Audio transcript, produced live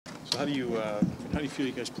How do you feel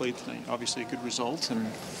you guys played tonight? Obviously, a good result, and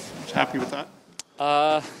happy with that.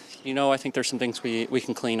 I think there's some things we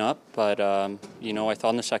can clean up, but I thought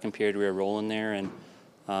in the second period we were rolling there, and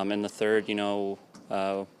in the third,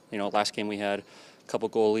 last game we had a couple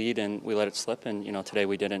goal lead and we let it slip, and today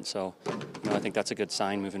we didn't. So, I think that's a good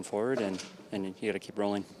sign moving forward, and you got to keep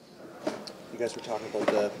rolling. You guys were talking about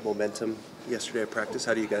the momentum yesterday at practice.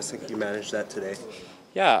 How do you guys think you managed that today?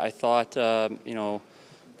 Yeah, I thought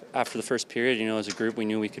after the first period, as a group we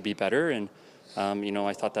knew we could be better, and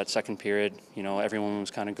I thought that second period, everyone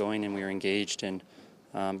was kind of going and we were engaged, and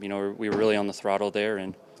we were really on the throttle there,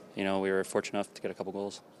 and we were fortunate enough to get a couple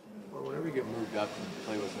goals. Well, whenever you get moved up and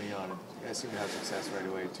play with Leon, you guys seem to have success right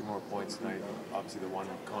away. 2 more points tonight, obviously the one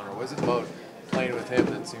with Connor. What is it about playing with him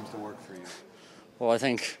that seems to work for you? Well, I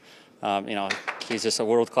think he's just a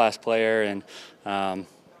world-class player, and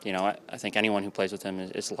I think anyone who plays with him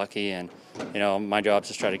is lucky, and my job is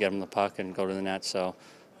just try to get him the puck and go to the net. So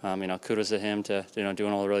kudos to him to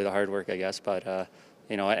doing all the hard work, I guess. But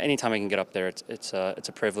anytime I can get up there, it's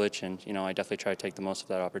a privilege, and I definitely try to take the most of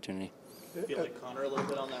that opportunity. You feel like Connor a little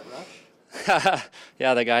bit on that rush?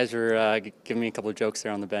 Yeah, the guys were giving me a couple of jokes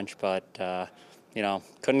there on the bench, but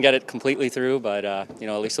couldn't get it completely through. But at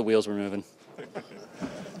least the wheels were moving.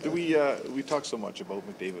 We talk so much about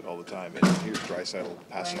McDavid all the time, and here's Draisaitl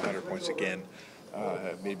passing 100 points again,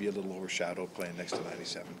 maybe a little overshadowed playing next to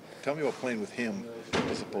 97. Tell me about playing with him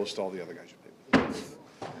as opposed to all the other guys you played with.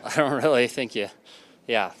 I don't really think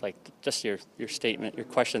just your statement, your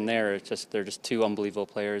question there, they're just 2 unbelievable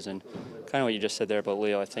players, and kind of what you just said there about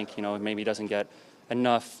Leo. I think maybe he doesn't get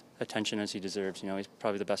enough attention as he deserves. He's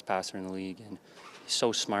probably the best passer in the league, and he's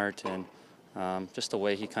so smart, and just the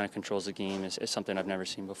way he kind of controls the game is something I've never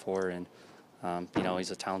seen before, and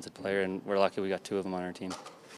he's a talented player, and we're lucky we got 2 of them on our team.